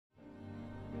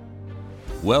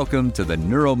Welcome to the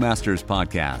Neuromasters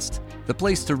Podcast, the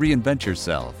place to reinvent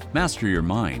yourself, master your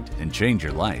mind, and change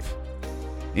your life.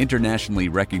 Internationally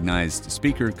recognized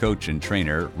speaker, coach, and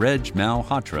trainer Reg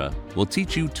Malhotra will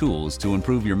teach you tools to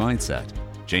improve your mindset,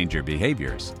 change your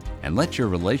behaviors, and let your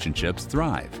relationships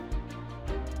thrive.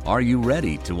 Are you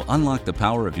ready to unlock the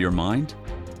power of your mind?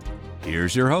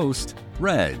 Here's your host,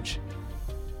 Reg.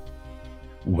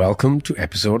 Welcome to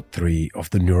episode 3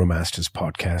 of the Neuromasters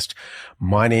podcast.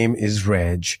 My name is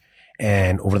Reg,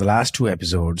 and over the last 2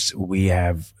 episodes, we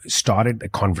have started a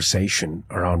conversation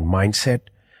around mindset,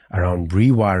 around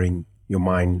rewiring your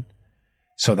mind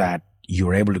so that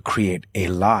you're able to create a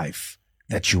life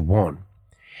that you want.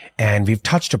 And we've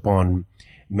touched upon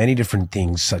many different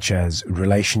things such as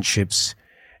relationships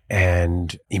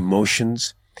and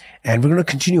emotions. And we're going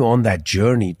to continue on that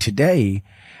journey. Today,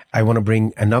 I want to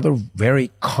bring another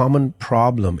very common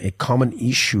problem, a common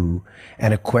issue,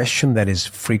 and a question that is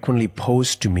frequently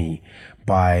posed to me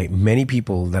by many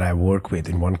people that I work with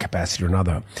in one capacity or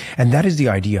another. And that is the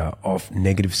idea of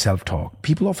negative self-talk.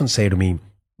 People often say to me,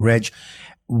 Reg,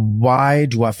 why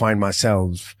do I find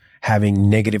myself having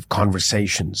negative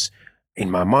conversations in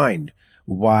my mind?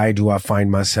 Why do I find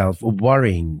myself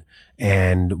worrying?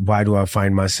 And why do I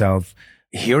find myself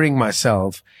hearing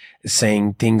myself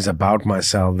saying things about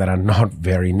myself that are not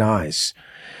very nice?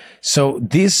 So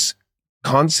this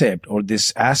concept or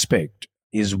this aspect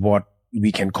is what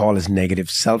we can call as negative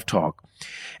self-talk.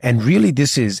 And really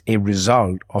this is a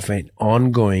result of an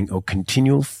ongoing or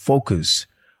continual focus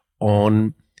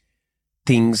on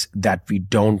things that we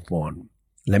don't want.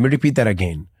 Let me repeat that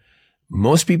again.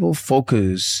 Most people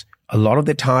focus a lot of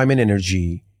their time and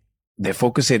energy, they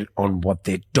focus it on what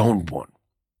they don't want.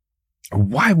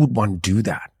 Why would one do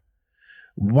that?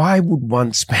 Why would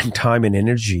one spend time and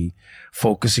energy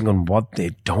focusing on what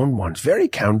they don't want? It's very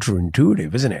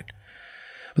counterintuitive, isn't it?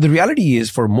 But the reality is,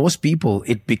 for most people,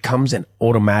 it becomes an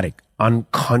automatic,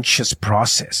 unconscious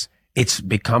process. It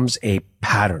becomes a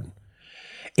pattern.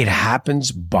 It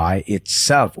happens by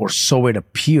itself, or so it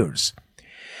appears.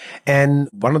 And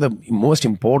one of the most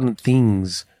important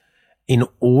things in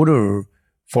order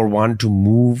for one to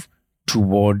move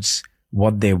towards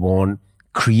what they want,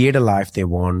 create a life they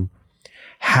want,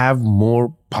 have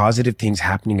more positive things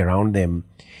happening around them,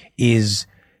 is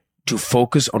to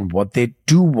focus on what they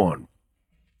do want.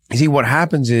 You see, what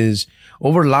happens is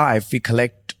over life, we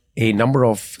collect a number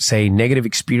of, say, negative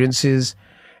experiences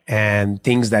and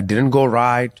things that didn't go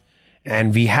right.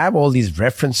 And we have all these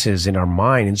references in our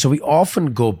mind. And so we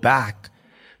often go back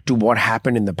to what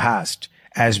happened in the past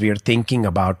as we are thinking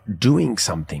about doing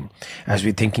something, as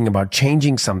we're thinking about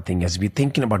changing something, as we're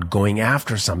thinking about going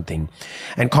after something.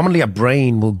 And commonly, our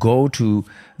brain will go to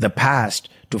the past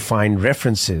to find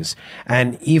references.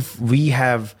 And if we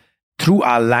have, through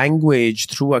our language,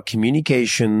 through our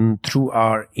communication, through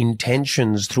our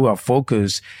intentions, through our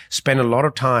focus, spend a lot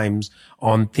of times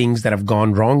on things that have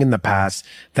gone wrong in the past,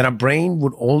 then our brain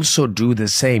would also do the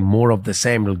same, more of the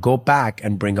same. It'll go back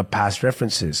and bring up past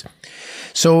references.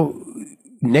 So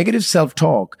negative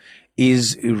self-talk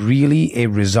is really a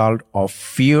result of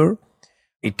fear.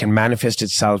 It can manifest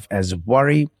itself as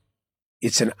worry.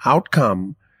 It's an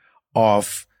outcome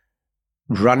of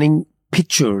running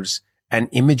pictures and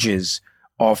images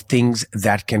of things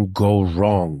that can go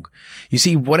wrong. You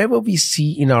see, whatever we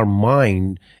see in our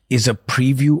mind is a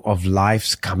preview of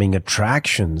life's coming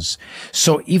attractions.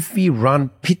 So if we run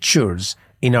pictures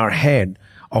in our head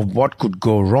of what could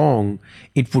go wrong,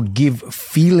 it would give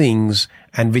feelings,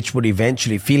 and which would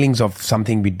eventually, feelings of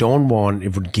something we don't want,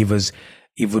 it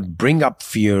would bring up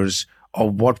fears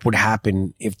of what would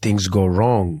happen if things go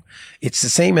wrong. It's the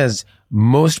same as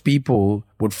most people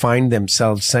would find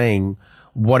themselves saying,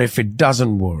 what if it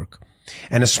doesn't work?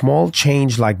 And a small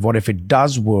change like what if it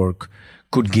does work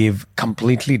could give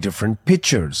completely different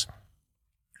pictures.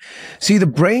 See, the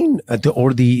brain,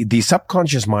 or the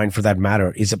subconscious mind for that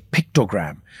matter, is a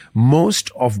pictogram. Most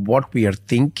of what we are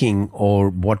thinking or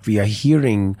what we are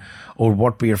hearing or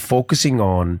what we are focusing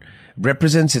on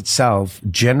represents itself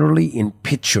generally in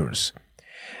pictures.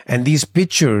 And these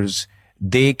pictures,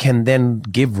 they can then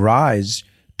give rise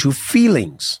to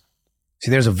feelings.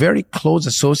 See, there's a very close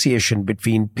association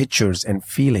between pictures and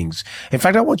feelings. In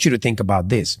fact, I want you to think about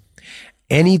this.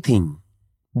 Anything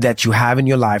that you have in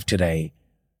your life today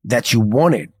that you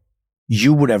wanted,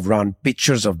 you would have run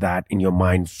pictures of that in your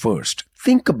mind first.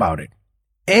 Think about it.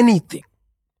 Anything.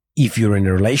 If you're in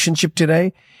a relationship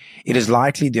today, it is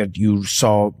likely that you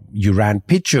ran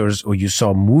pictures or you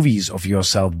saw movies of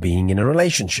yourself being in a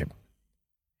relationship.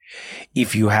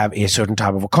 If you have a certain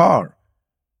type of a car,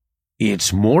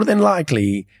 it's more than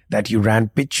likely that you ran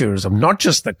pictures of not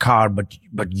just the car, but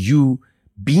you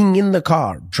being in the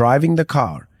car, driving the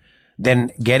car,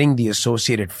 then getting the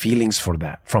associated feelings from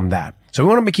that. So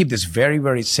we want to keep this very,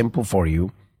 very simple for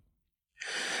you.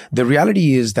 The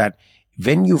reality is that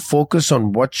when you focus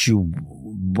on what you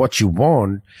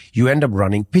want, you end up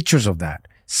running pictures of that.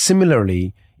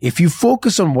 Similarly, if you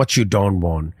focus on what you don't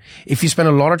want, if you spend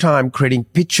a lot of time creating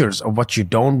pictures of what you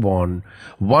don't want,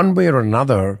 one way or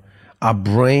another, our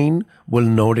brain will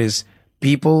notice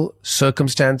people,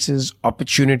 circumstances,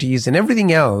 opportunities, and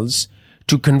everything else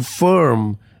to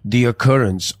confirm the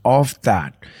occurrence of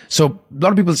that. So a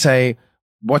lot of people say,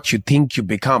 what you think you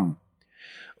become.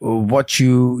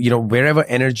 Wherever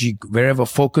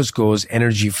focus goes,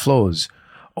 energy flows.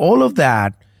 All of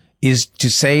that is to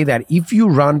say that if you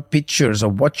run pictures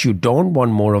of what you don't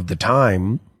want more of the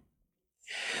time,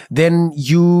 then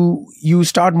you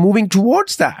start moving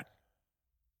towards that.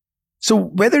 So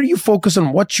whether you focus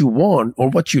on what you want or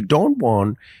what you don't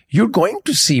want, you're going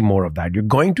to see more of that. You're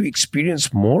going to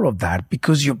experience more of that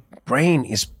because your brain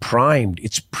is primed.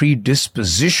 It's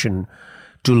predisposition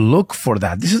to look for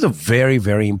that. This is a very,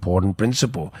 very important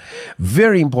principle.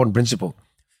 Very important principle.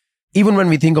 Even when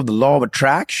we think of the law of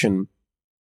attraction,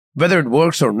 whether it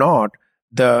works or not,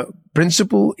 the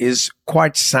principle is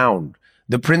quite sound.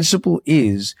 The principle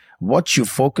is what you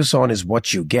focus on is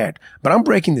what you get. But I'm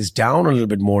breaking this down a little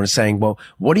bit more and saying, well,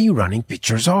 what are you running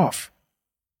pictures of?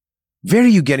 Where are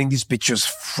you getting these pictures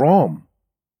from?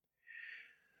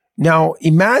 Now,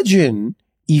 imagine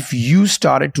if you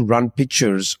started to run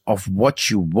pictures of what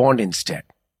you want instead.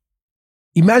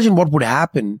 Imagine what would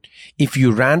happen if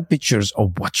you ran pictures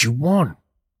of what you want.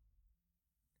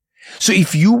 So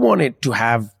if you wanted to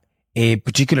have a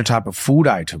particular type of food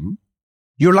item,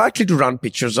 you're likely to run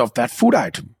pictures of that food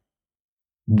item.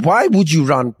 Why would you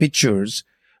run pictures?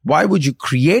 Why would you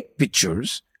create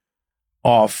pictures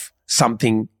of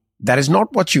something that is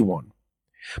not what you want?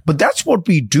 But that's what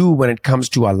we do when it comes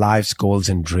to our life's goals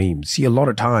and dreams. See, a lot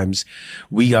of times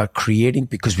we are creating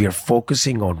because we are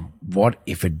focusing on what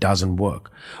if it doesn't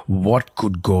work? What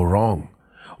could go wrong?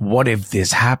 What if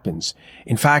this happens?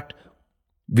 In fact,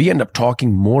 we end up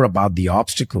talking more about the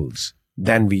obstacles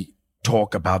than we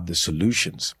talk about the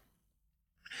solutions.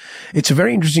 It's a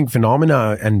very interesting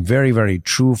phenomena and very, very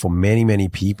true for many, many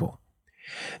people.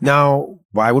 Now,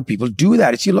 why would people do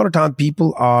that? You see, a lot of times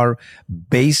people are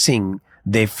basing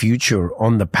their future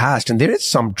on the past. And there is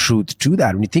some truth to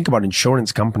that. When you think about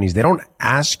insurance companies, they don't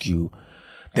ask you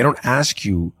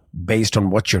based on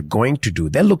what you're going to do.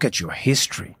 They look at your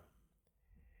history.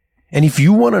 And if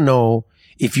you want to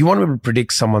be able to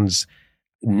predict someone's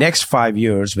next 5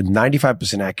 years with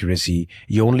 95% accuracy,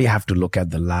 you only have to look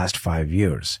at the last 5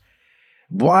 years.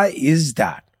 Why is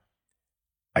that?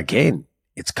 Again,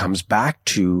 it comes back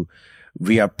to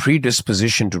we are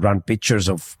predispositioned to run pictures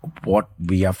of what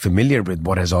we are familiar with,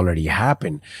 what has already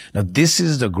happened. Now, this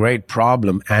is the great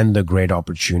problem and the great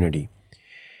opportunity.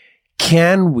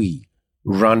 Can we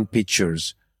run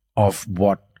pictures of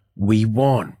what we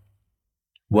want?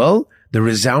 Well, the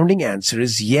resounding answer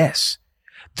is yes.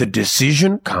 The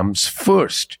decision comes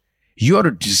first. You ought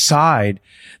to decide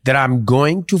that I'm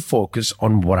going to focus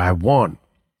on what I want.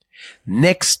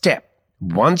 Next step,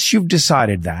 once you've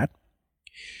decided that,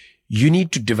 you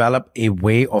need to develop a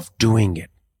way of doing it.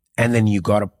 And then you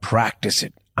got to practice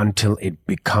it until it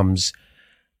becomes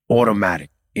automatic.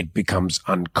 It becomes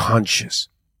unconscious.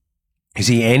 You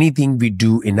see, anything we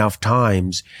do enough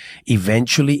times,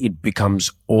 eventually it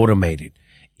becomes automated.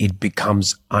 It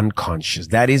becomes unconscious.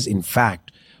 That is, in fact,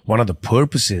 one of the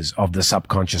purposes of the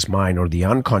subconscious mind or the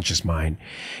unconscious mind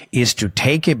is to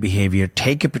take a behavior,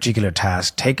 take a particular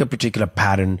task, take a particular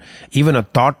pattern, even a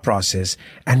thought process,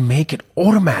 and make it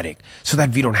automatic so that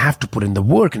we don't have to put in the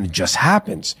work and it just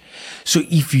happens. So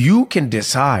if you can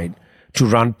decide to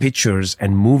run pictures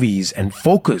and movies and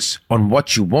focus on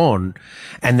what you want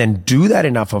and then do that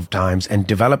enough of times and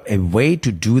develop a way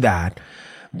to do that,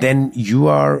 then you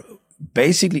are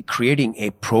basically creating a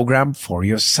program for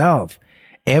yourself.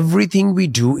 Everything we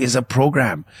do is a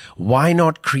program. Why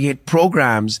not create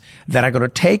programs that are going to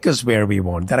take us where we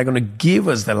want, that are going to give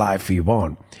us the life we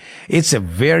want? It's a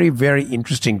very, very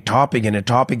interesting topic and a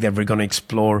topic that we're going to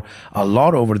explore a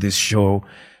lot over this show,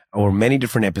 over many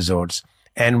different episodes.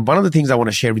 And one of the things I want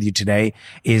to share with you today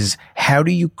is how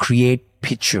do you create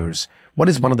pictures? What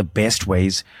is one of the best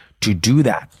ways to do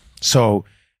that? So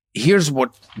here's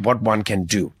what one can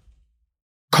do.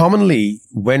 Commonly,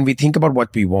 when we think about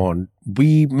what we want,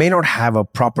 we may not have a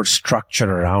proper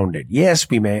structure around it. Yes,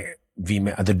 we may,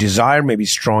 the desire may be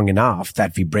strong enough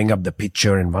that we bring up the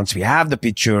picture. And once we have the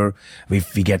picture, we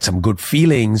get some good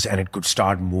feelings and it could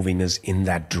start moving us in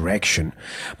that direction.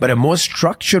 But a more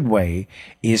structured way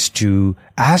is to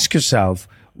ask yourself,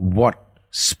 what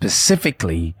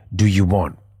specifically do you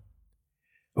want?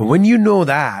 When you know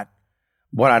that,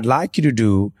 what I'd like you to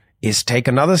do is take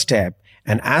another step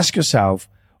and ask yourself,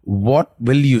 what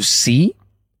will you see,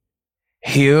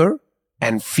 hear,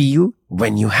 and feel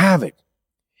when you have it?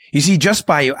 You see, just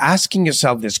by you asking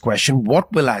yourself this question, what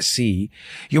will I see?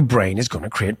 Your brain is going to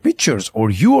create pictures, or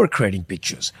you are creating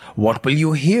pictures. What will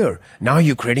you hear? Now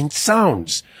you're creating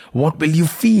sounds. What will you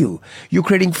feel? You're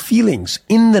creating feelings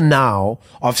in the now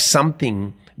of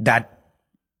something that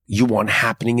you want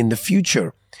happening in the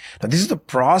future. Now, this is the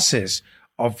process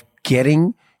of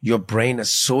getting your brain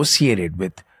associated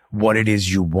with what it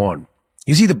is you want.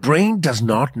 You see, the brain does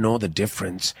not know the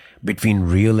difference between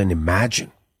real and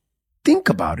imagined. Think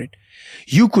about it.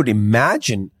 You could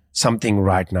imagine something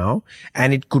right now,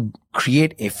 and it could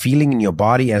create a feeling in your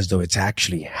body as though it's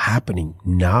actually happening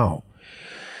now.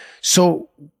 So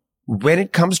when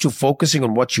it comes to focusing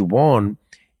on what you want,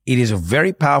 it is a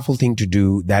very powerful thing to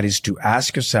do. That is to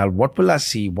ask yourself, what will I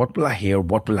see? What will I hear?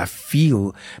 What will I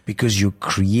feel? Because you're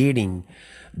creating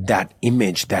that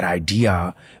image, that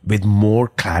idea with more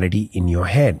clarity in your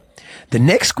head. The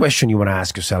next question you want to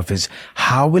ask yourself is,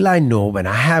 how will I know when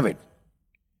I have it?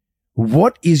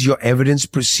 What is your evidence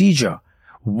procedure?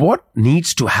 What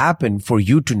needs to happen for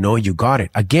you to know you got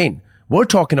it? Again, we're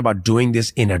talking about doing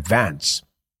this in advance.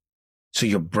 So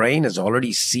your brain has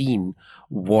already seen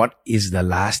what is the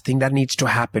last thing that needs to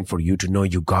happen for you to know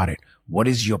you got it. What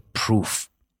is your proof?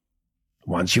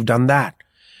 Once you've done that,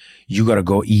 you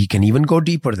can even go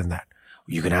deeper than that.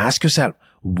 You can ask yourself,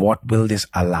 what will this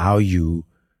allow you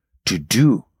to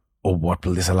do? Or what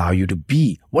will this allow you to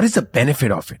be? What is the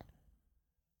benefit of it?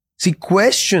 See,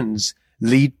 questions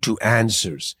lead to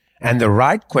answers, and the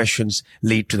right questions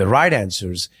lead to the right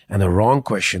answers, and the wrong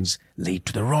questions lead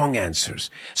to the wrong answers.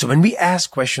 So when we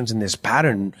ask questions in this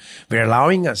pattern, we're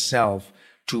allowing ourselves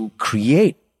to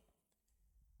create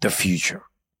the future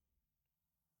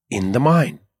in the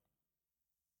mind.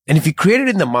 And if you create it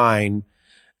in the mind,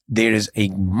 there is a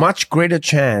much greater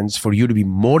chance for you to be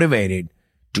motivated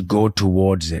to go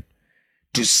towards it,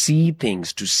 to see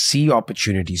things, to see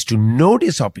opportunities, to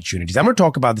notice opportunities. I'm going to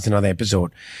talk about this in another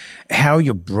episode, how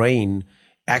your brain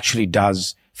actually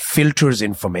filters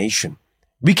information.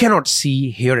 We cannot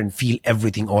see, hear, and feel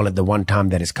everything all at the one time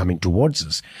that is coming towards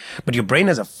us. But your brain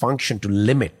has a function to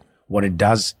limit what it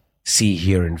does see,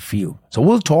 hear, and feel. So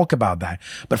we'll talk about that.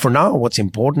 But for now, what's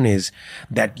important is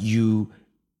that you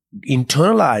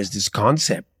internalize this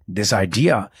concept, this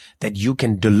idea that you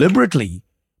can deliberately,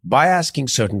 by asking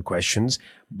certain questions,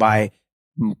 by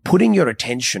putting your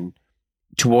attention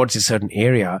towards a certain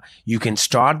area, you can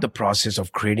start the process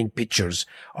of creating pictures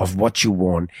of what you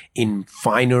want in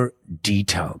finer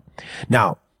detail.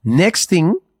 Now, next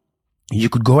thing, you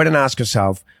could go ahead and ask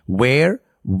yourself, where,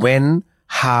 when,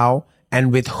 how,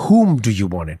 and with whom do you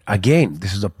want it? Again,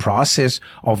 this is a process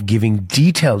of giving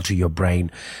detail to your brain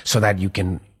so that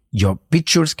your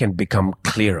pictures can become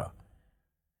clearer.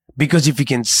 Because if you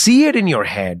can see it in your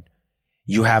head,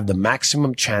 you have the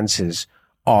maximum chances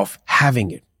of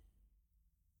having it.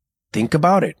 Think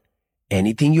about it.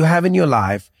 Anything you have in your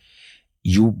life,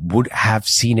 you would have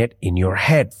seen it in your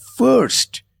head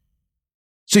first.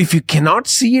 So if you cannot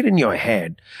see it in your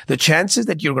head, the chances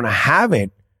that you're going to have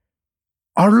it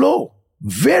are low.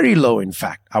 Very low, in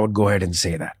fact. I would go ahead and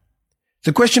say that.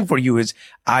 The question for you is,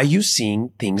 are you seeing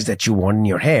things that you want in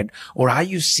your head, or are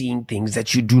you seeing things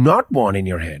that you do not want in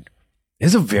your head?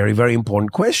 It's a very, very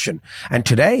important question. And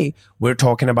today we're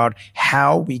talking about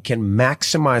how we can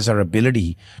maximize our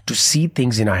ability to see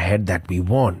things in our head that we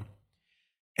want.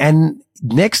 And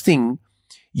next thing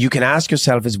you can ask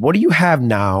yourself is, what do you have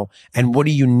now and what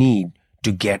do you need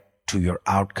to get to your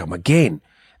outcome? Again,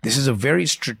 this is a very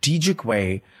strategic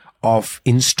way of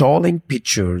installing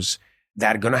pictures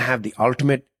that are going to have the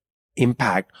ultimate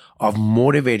impact of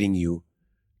motivating you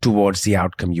towards the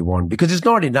outcome you want. Because it's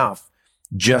not enough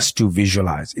just to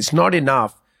visualize. It's not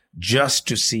enough just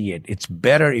to see it. It's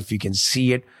better if you can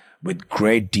see it with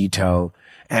great detail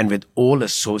and with all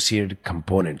associated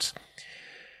components.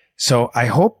 So I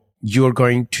hope you're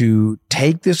going to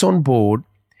take this on board.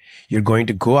 You're going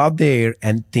to go out there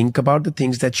and think about the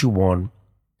things that you want.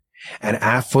 And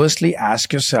firstly,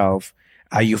 ask yourself,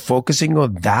 are you focusing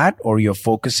on that, or you're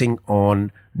focusing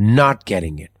on not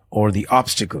getting it or the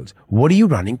obstacles? What are you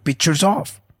running pictures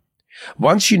of?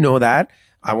 Once you know that,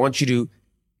 I want you to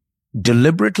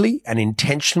deliberately and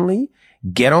intentionally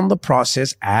get on the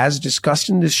process, as discussed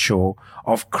in this show,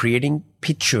 of creating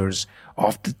pictures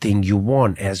of the thing you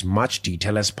want, as much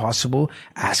detail as possible,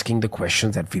 asking the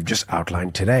questions that we've just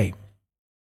outlined today.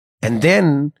 And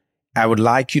then I would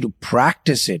like you to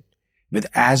practice it with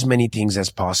as many things as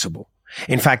possible.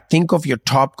 In fact, think of your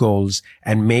top goals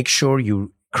and make sure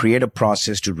you create a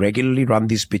process to regularly run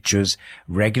these pictures,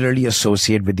 regularly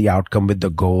associate with the outcome, with the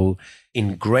goal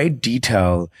in great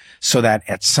detail so that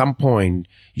at some point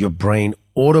your brain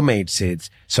automates it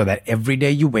so that every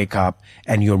day you wake up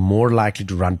and you're more likely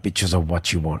to run pictures of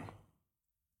what you want.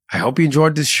 I hope you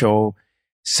enjoyed this show.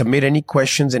 Submit any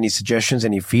questions, any suggestions,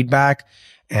 any feedback,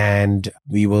 and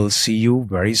we will see you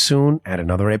very soon at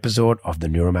another episode of the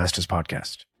Neuromasters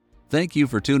podcast. Thank you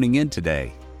for tuning in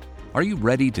today. Are you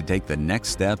ready to take the next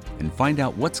step and find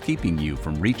out what's keeping you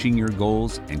from reaching your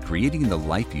goals and creating the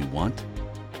life you want?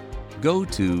 Go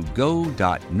to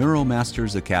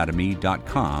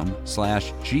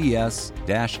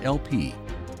go.neuromastersacademy.com/GS-LP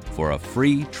for a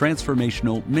free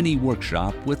transformational mini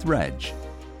workshop with Reg.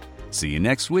 See you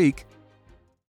next week.